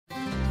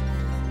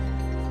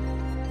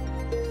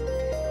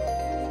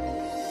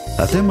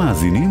אתם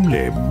מאזינים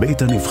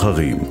לבית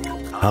הנבחרים,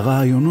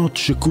 הרעיונות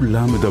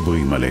שכולם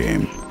מדברים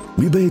עליהם,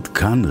 מבית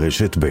כאן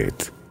רשת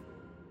בית.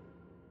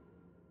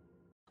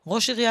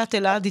 ראש עיריית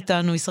אלעד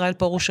איתנו, ישראל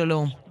פרוש,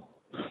 שלום.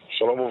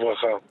 שלום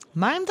וברכה.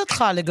 מה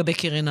עמדתך לגבי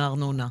קרן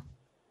הארנונה?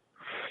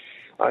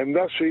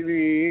 העמדה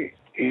שלי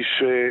היא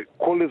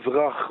שכל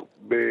אזרח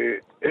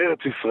בארץ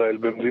ישראל,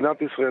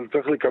 במדינת ישראל,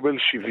 צריך לקבל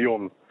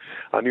שוויון.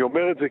 אני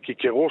אומר את זה כי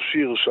כראש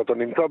עיר, שאתה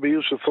נמצא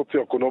בעיר של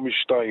סוציו-אקונומי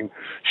 2,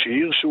 שהיא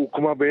עיר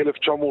שהוקמה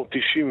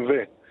ב-1990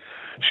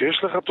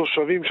 שיש לך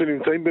תושבים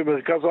שנמצאים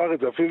במרכז הארץ,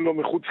 אפילו לא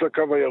מחוץ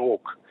לקו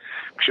הירוק.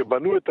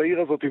 כשבנו את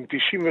העיר הזאת עם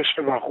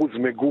 97%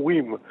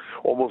 מגורים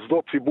או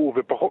מוסדות ציבור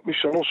ופחות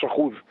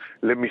מ3%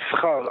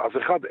 למסחר, אז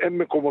אחד, אין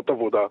מקומות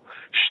עבודה,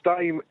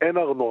 2, אין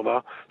ארנונה,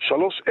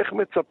 3, איך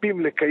מצפים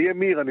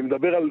לקיים עיר? אני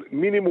מדבר על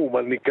מינימום,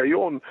 על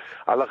ניקיון,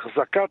 על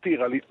החזקת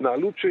עיר, על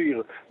התנהלות של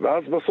עיר,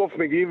 ואז בסוף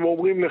מגיעים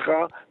ואומרים לך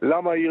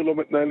למה העיר לא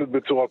מתנהלת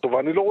בצורה טובה.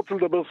 אני לא רוצה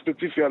לדבר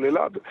ספציפי על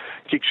אלעד,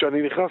 כי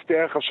כשאני נכנסתי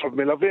היה חשב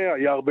מלווה,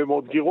 היה הרבה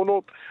מאוד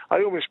גירעונות,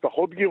 היום יש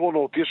פחות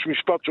גירעונות, יש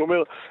משפט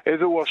שאומר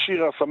איזה הוא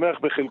עשיר השמח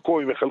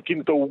בחלקו, אם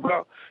מחלקים את העוגה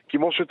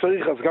כמו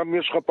שצריך, אז גם אם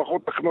יש לך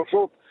פחות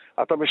הכנסות,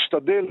 אתה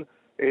משתדל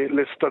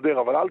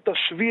לסתדר, אבל אל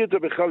תשווי את זה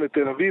בכלל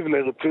לתל אביב,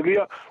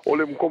 להרצליה או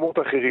למקומות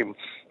אחרים.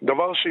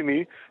 דבר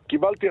שני,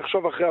 קיבלתי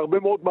עכשיו אחרי הרבה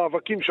מאוד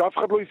מאבקים שאף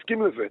אחד לא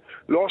הסכים לזה,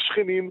 לא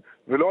השכנים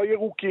ולא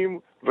הירוקים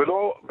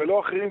ולא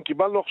אחרים,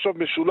 קיבלנו עכשיו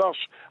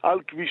משולש על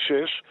כביש 6,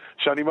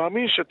 שאני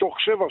מאמין שתוך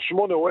 7,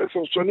 8 או 10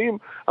 שנים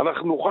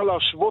אנחנו נוכל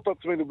להשוות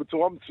עצמנו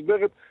בצורה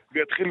מסודרת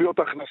ויתחיל להיות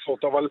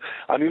הכנסות. אבל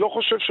אני לא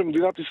חושב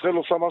שמדינת ישראל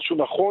עושה משהו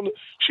נכון,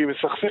 שהיא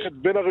מסכסכת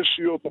בין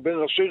הרשויות או בין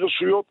ראשי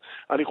רשויות.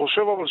 אני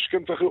חושב אבל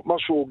שכן צריך להיות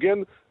משהו הוגן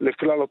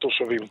לכלל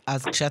התושבים.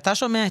 אז כשאתה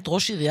שומע את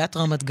ראש עיריית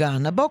רמת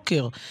גן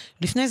הבוקר,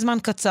 לפני זמן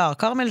קצר,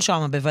 כרמל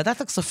שמה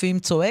בוועדת הכספים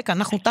צועק,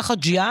 אנחנו תחת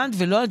ג'יהאד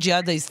ולא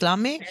הג'יהאד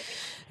האסלאמי,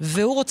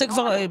 והוא רוצה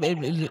כבר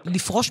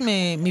לפרוש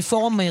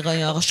מפורום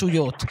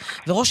הרשויות.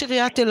 וראש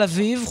עיריית תל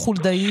אביב,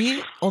 חולדאי,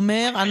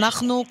 אומר,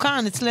 אנחנו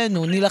כאן,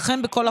 אצלנו,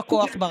 נילחם בכל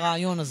הכוח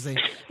ברעיון הזה.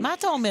 מה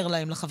אתה אומר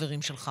להם,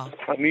 לחברים שלך?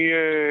 אני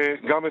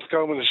גם את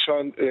כרמל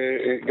שן,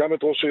 גם את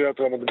ראש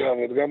עיריית רמת גן,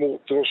 וגם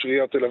את ראש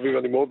עיריית תל אביב,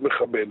 אני מאוד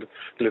מכבד.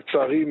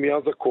 לצערי,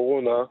 מאז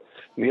הקורונה,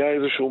 נהיה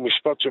איזשהו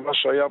משפט שמה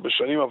שהיה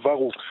בשנים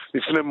עברו,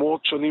 לפני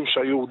מאות שנים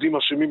שהיהודים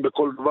אשמים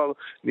בכל דבר,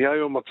 נהיה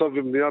היום מצב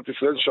במדינת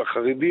ישראל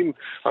שהחרדים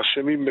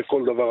אשמים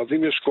בכל דבר. אז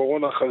אם יש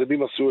קורונה,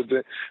 החרדים עשו את זה,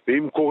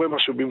 ואם קורה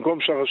משהו,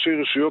 במקום שהראשי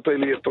רשויות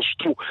האלה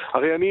יתשתו,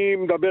 הרי אני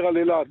מדבר על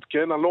אלעד,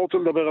 כן? אני לא רוצה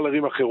לדבר על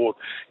ערים אחרות.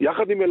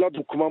 יחד עם אלעד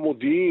הוקמה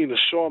מודיעין,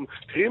 שוהם,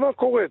 תראי מה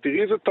קורה,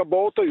 תראי איזה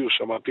טבעות היו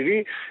שם,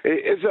 תראי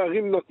איזה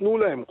ערים נתנו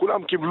להם,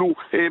 כולם קיבלו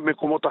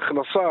מקומות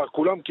הכנסה,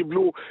 כולם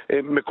קיבלו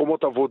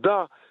מקומות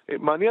עבודה,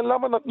 מעניין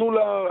למה נתנו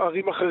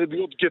לערים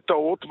החרדיות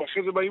גטאות,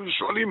 ואחרי זה באים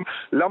ושואלים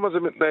למה זה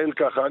מתנהל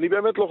ככה. אני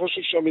באמת לא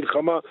חושב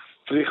שהמלחמה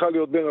צריכה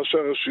להיות בין ראשי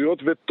הרשויות,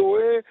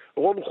 וטועה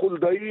רון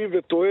חולדאי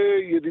וטועה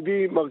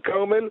ידידי מר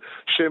כרמל,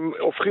 שהם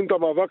הופכים את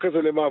המאבק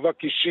הזה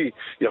למאבק אישי.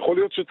 יכול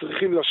להיות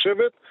שצריכים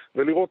לשבת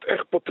ולראות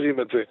איך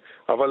פותרים את זה.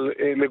 אבל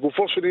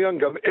לגופו של עניין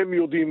גם הם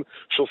יודעים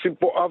שעושים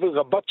פה עוול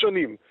רבת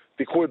שנים.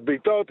 תיקחו את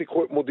ביתר,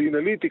 תיקחו את מודיעין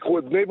עילית, תיקחו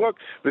את בני ברק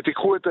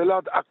ותיקחו את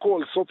אלעד,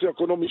 הכל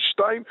סוציו-אקונומי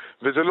 2,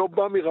 וזה לא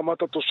בא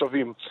מרמת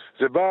התושבים.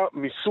 זה בא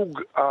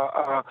מסוג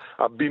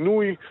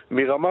הבינוי,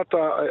 מרמת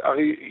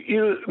הרי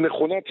עיר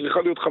נכונה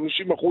צריכה להיות 50%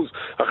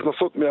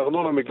 הכנסות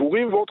מארנונה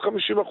מגורים, ועוד 50%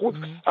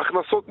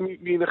 הכנסות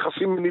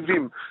מנכסים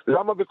מניבים.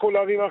 למה בכל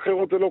הערים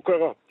האחרות זה לא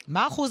קרה?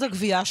 מה אחוז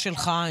הגבייה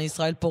שלך,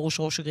 ישראל פרוש,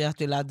 ראש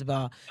עיריית אלעד,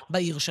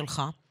 בעיר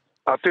שלך?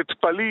 את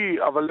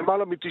תתפלאי, אבל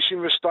למעלה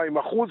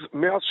מ-92%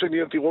 מאז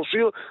שנהייתי ראש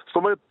עיר, זאת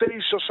אומרת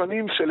 9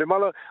 שנים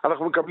שלמעלה,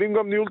 אנחנו מקבלים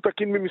גם ניהול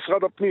תקין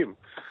ממשרד הפנים.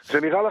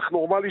 זה נראה לך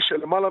נורמלי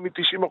שלמעלה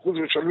מ-90%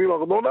 משלמים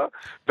ארנונה,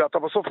 ואתה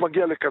בסוף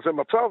מגיע לכזה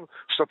מצב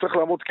שאתה צריך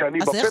לעמוד כעני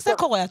בפתח. אז איך זה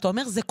קורה? אתה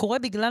אומר, זה קורה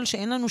בגלל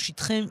שאין לנו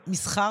שטחי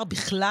מסחר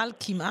בכלל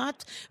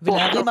כמעט,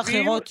 ולערים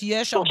אחרות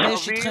יש הרבה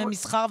שטחי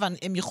מסחר,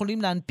 והם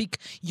יכולים להנפיק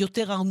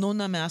יותר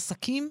ארנונה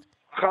מהעסקים?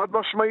 חד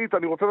משמעית,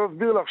 אני רוצה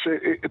להסביר לך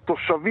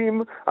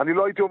שתושבים, אני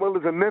לא הייתי אומר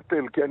לזה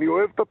נטל, כי אני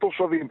אוהב את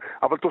התושבים,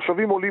 אבל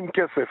תושבים עולים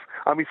כסף.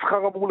 המסחר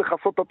אמור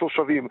לחסות את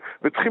התושבים,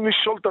 וצריכים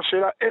לשאול את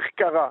השאלה איך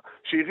קרה,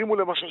 שהרימו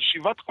למשל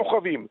 7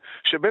 כוכבים,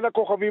 שבין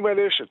הכוכבים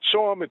האלה יש את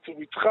שוהם, את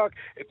צור יצחק,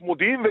 את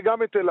מודיעין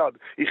וגם את אלעד.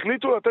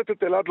 החליטו לתת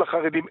את אלעד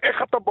לחרדים.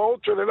 איך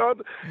הטבעות של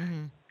אלעד?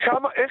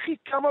 איך היא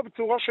קמה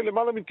בצורה של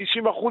למעלה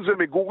מ-90% זה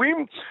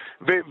מגורים,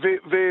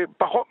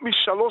 ופחות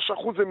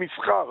מ3% זה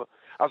מסחר.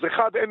 אז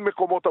 1, אין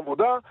מקומות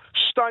עבודה,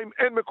 2,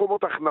 אין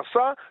מקומות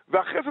הכנסה,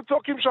 ואחרי זה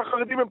צועקים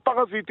שהחרדים הם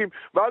פרזיטים,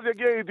 ואז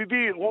יגיע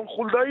ידידי רון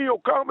חולדאי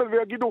או כרמל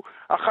ויגידו,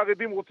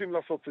 החרדים רוצים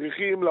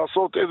צריכים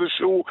לעשות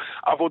איזושהי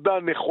עבודה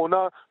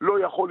נכונה,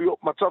 לא יכול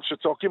להיות מצב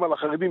שצועקים על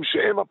החרדים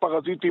שהם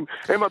הפרזיטים,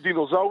 הם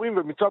הדינוזאורים,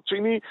 ומצד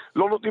שני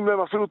לא נותנים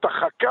להם אפילו את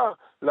החכה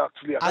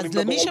להצליח. אז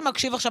למי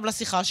שמקשיב עכשיו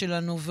לשיחה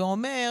שלנו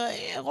ואומר,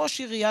 ראש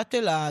עיריית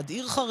אלעד,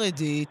 עיר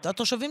חרדית,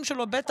 התושבים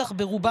שלו בטח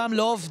ברובם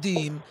לא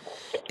עובדים,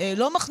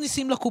 לא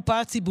מכניסים לקופה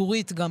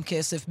הציבורית גם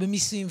כסף,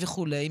 במיסים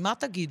וכו', מה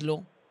תגיד לו?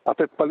 את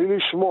תתפלאי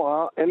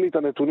לשמוע, אין לי את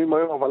הנתונים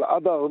היום, אבל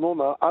עד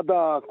הארנונה, עד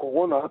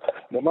הקורונה,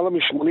 למעלה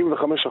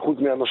מ-85%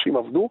 מהאנשים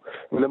עבדו,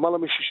 ולמעלה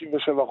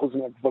מ-67%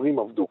 מהגברים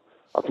עבדו.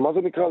 אז מה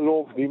זה נקרא לא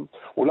עובדים?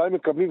 אולי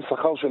מקבלים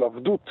שכר של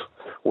עבדות,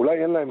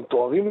 אולי אין להם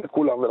תוארים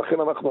לכולם, ולכן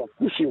אנחנו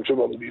הפושים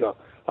שבמדינה.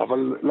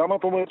 אבל למה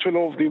את אומרת שלא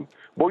עובדים?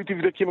 בואי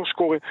תבדקי מה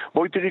שקורה,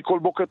 בואי תראי כל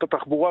בוקר את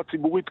התחבורה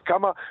הציבורית,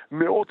 כמה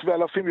מאות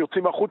ואלפים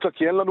יוצאים החוצה,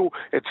 כי אין לנו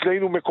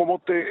אצלנו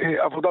מקומות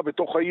עבודה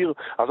בתוך העיר,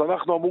 אז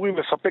אנחנו אמורים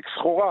לספק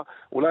סחורה,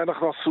 אולי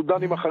אנחנו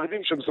הסודנים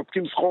החרדים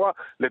שמספקים סחורה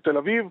לתל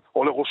אביב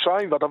או לראש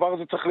העין, והדבר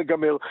הזה צריך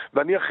לגמר,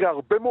 ואני אחרי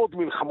הרבה מאוד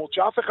מלחמות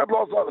שאף אחד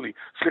לא עזר לי,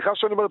 סליחה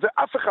שאני אומר את זה,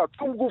 אף אחד,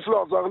 שום גוף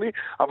לא עזר לי,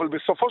 אבל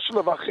בסופו של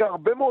דבר, אחרי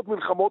הרבה מאוד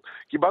מלחמות,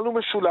 קיבלנו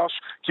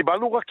משולש,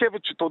 קיבלנו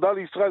רכבת שתודה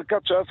לישראל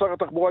כץ, שהיה שר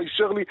התחבורה,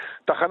 אישר לי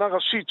תחנה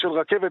ראשית של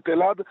רכבת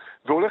אלעד,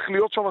 והולך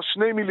להיות שם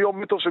 2 מיליון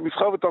מטר של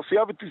מסחר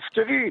ותעשייה,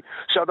 ותזכרי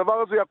שהדבר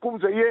הזה יקום,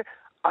 זה יהיה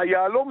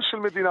היעלום של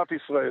מדינת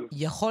ישראל.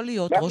 יכול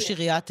להיות ראש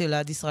עיריית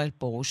אלעד ישראל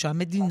פרוש,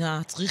 שהמדינה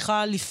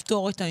צריכה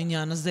לפתור את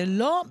העניין הזה,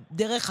 לא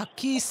דרך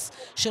הכיס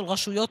של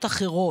רשויות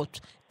אחרות,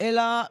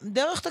 אלא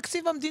דרך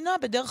תקציב המדינה,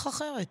 בדרך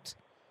אחרת.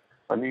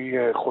 אני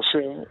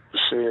חושב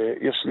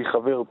שיש לי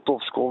חבר טוב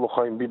שקוראים לו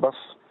חיים ביבס,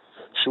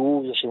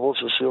 שהוא יושב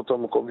ראש רשויות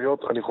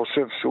המקומיות. אני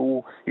חושב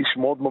שהוא איש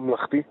מאוד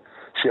ממלכתי,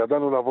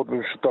 שידענו לעבוד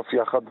במשותף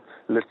יחד.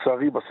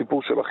 לצערי,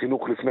 בסיפור של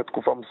החינוך לפני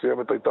תקופה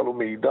מסוימת הייתה לו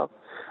מידע.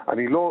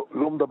 אני לא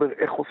מדבר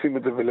איך עושים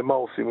את זה ולמה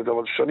עושים את זה,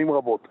 אבל שנים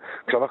רבות,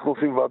 כשאנחנו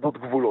עושים ועדות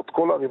גבולות,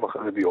 כל הערים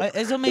החרדיות.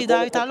 איזו מידע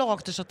הייתה לו?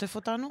 רק תשתף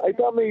אותנו.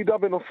 הייתה מידע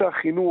בנושא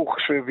החינוך,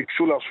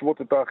 שביקשו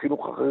להשוות את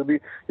החינוך החרדי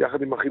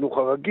יחד עם החינוך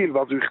הרגיל,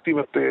 ואז הוא החתים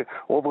את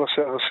רוב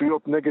ראשי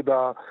הרשויות נגד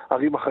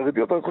הערים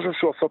החרדיות. אני חושב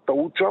שהוא עשה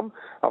טעות שם,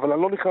 אבל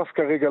אני לא נכנס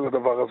כרגע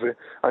לדבר הזה.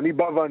 אני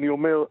בא ואני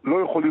אומר,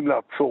 לא יכולים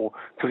לעצור,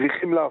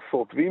 צריכים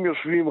לעשות. ואם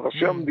יושבים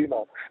ראשי המדינה,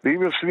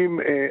 ואם יושבים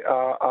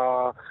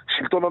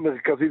השלטון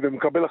המרכזי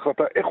ומקבל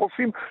החלטה איך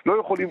עושים, לא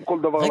יכולים כל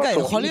דבר לעצור. רגע,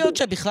 יכול להיות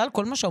שבכלל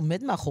כל מה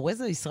שעומד מאחורי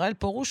זה ישראל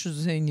פרוש,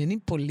 זה עניינים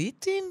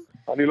פוליטיים?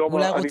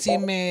 אולי רוצים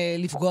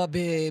לפגוע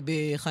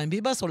בחיים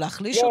ביבס, או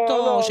להחליש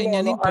אותו, או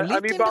שעניינים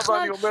פוליטיים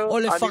בכלל? או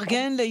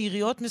לפרגן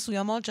לעיריות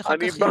מסוימות שאחר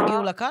כך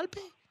יגיעו לקלפי?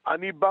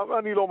 אני בא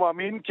ואני לא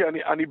מאמין, כי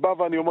אני בא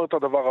ואני אומר את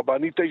הדבר הבא.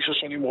 אני 9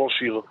 שנים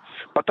ראש עיר.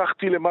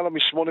 פתחתי למעלה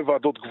מ8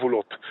 ועדות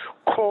גבולות.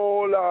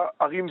 כל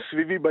הערים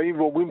סביבי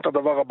באים ואומרים את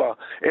הדבר הבא.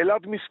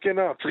 אלעד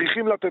מסכנה,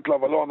 צריכים לתת לה,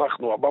 אבל לא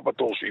אנחנו, הבא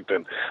בתור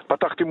שייתן.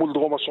 פתחתי מול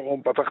דרום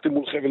השרון, פתחתי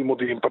מול חבל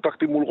מודיעין,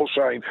 פתחתי מול ראש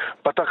העין,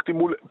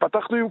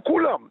 פתחנו עם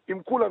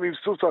כולם, עם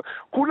סוסה.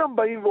 כולם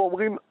באים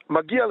ואומרים,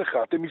 מגיע לך,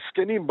 אתם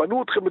מסכנים,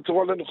 בנו אתכם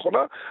בצורה לא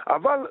נכונה,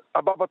 אבל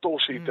הבא בתור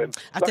שייתן.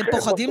 אתם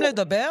פוחדים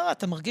לדבר?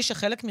 אתה מרגיש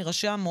שחלק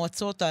מראשי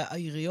המועצות,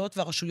 העיריות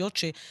והרשויות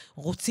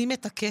שרוצים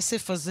את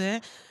הכסף הזה,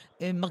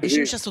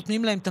 מרגישים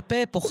שסותמים להם את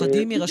הפה,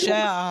 פוחדים מראשי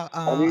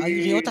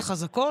העיריות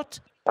החזקות?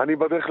 אני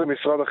בדרך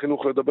למשרד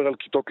החינוך לדבר על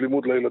כיתות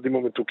לימוד לילדים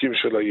המתוקים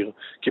של העיר.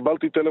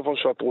 קיבלתי טלפון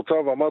שאת רוצה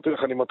ואמרתי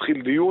לך אני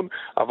מתחיל דיון,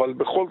 אבל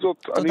בכל זאת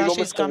תודה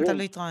שהסכמת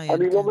להתראיין.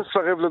 אני לא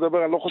מסרב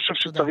לדבר, אני לא חושב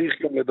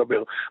שצריך גם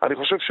לדבר. אני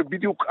חושב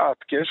שבדיוק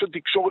את, כאשת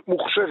תקשורת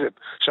מוכשרת,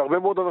 שהרבה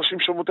מאוד אנשים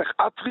שומעים אותך,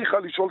 את צריכה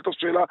לשאול את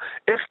השאלה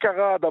איך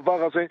קרה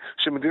הדבר הזה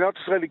שמדינת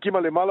ישראל הקימה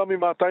למעלה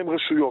מ-200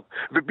 רשויות,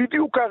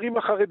 ובדיוק הערים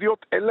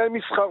החרדיות אין להם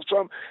מסחר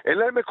שם, אין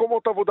להם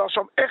מקומות עבודה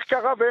שם, איך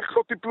קרה ואיך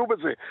לא טיפלו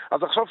בזה.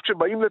 אז עכשיו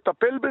כשבאים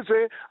לטפל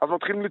בזה, אז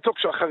מתחילים לצעוק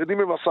שהחרדים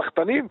הם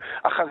הסחטנים,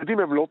 החרדים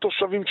הם לא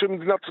תושבים של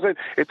מדינת ישראל,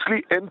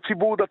 אצלי אין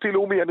ציבור דתי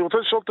לאומי. אני רוצה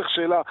לשאול אותך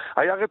שאלה,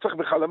 היה רצח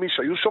בחלמיש,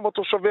 היו שם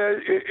תושבי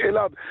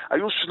אלעד,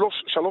 היו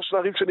 3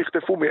 נערים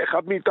שנחטפו,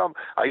 אחד מאיתם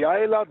היה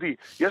אלעדי,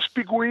 יש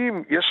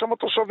פיגועים, יש שם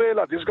תושבי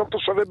אלעד, יש גם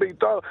תושבי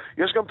ביתר,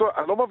 יש גם,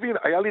 אני לא מבין,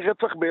 היה לי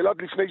רצח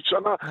באלעד לפני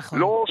שנה,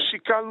 לא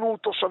שיקלנו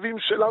תושבים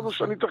שלנו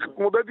שאני צריך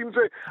להתמודד עם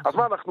זה, אז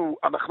מה,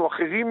 אנחנו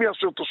אחרים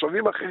מאשר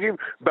תושבים אחרים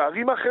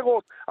בערים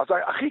אחרות, אז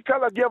הכי קל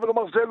להגיע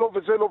ולומר זה לא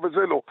וזה לא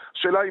וזה לא,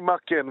 שאלה היא מה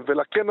כן,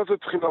 ולכן הזה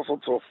צריכים לעשות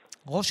סוף.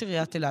 ראש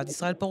עיריית אלעד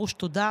ישראל פרוש,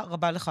 תודה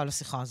רבה לך על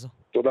השיחה הזו.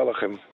 תודה לכם.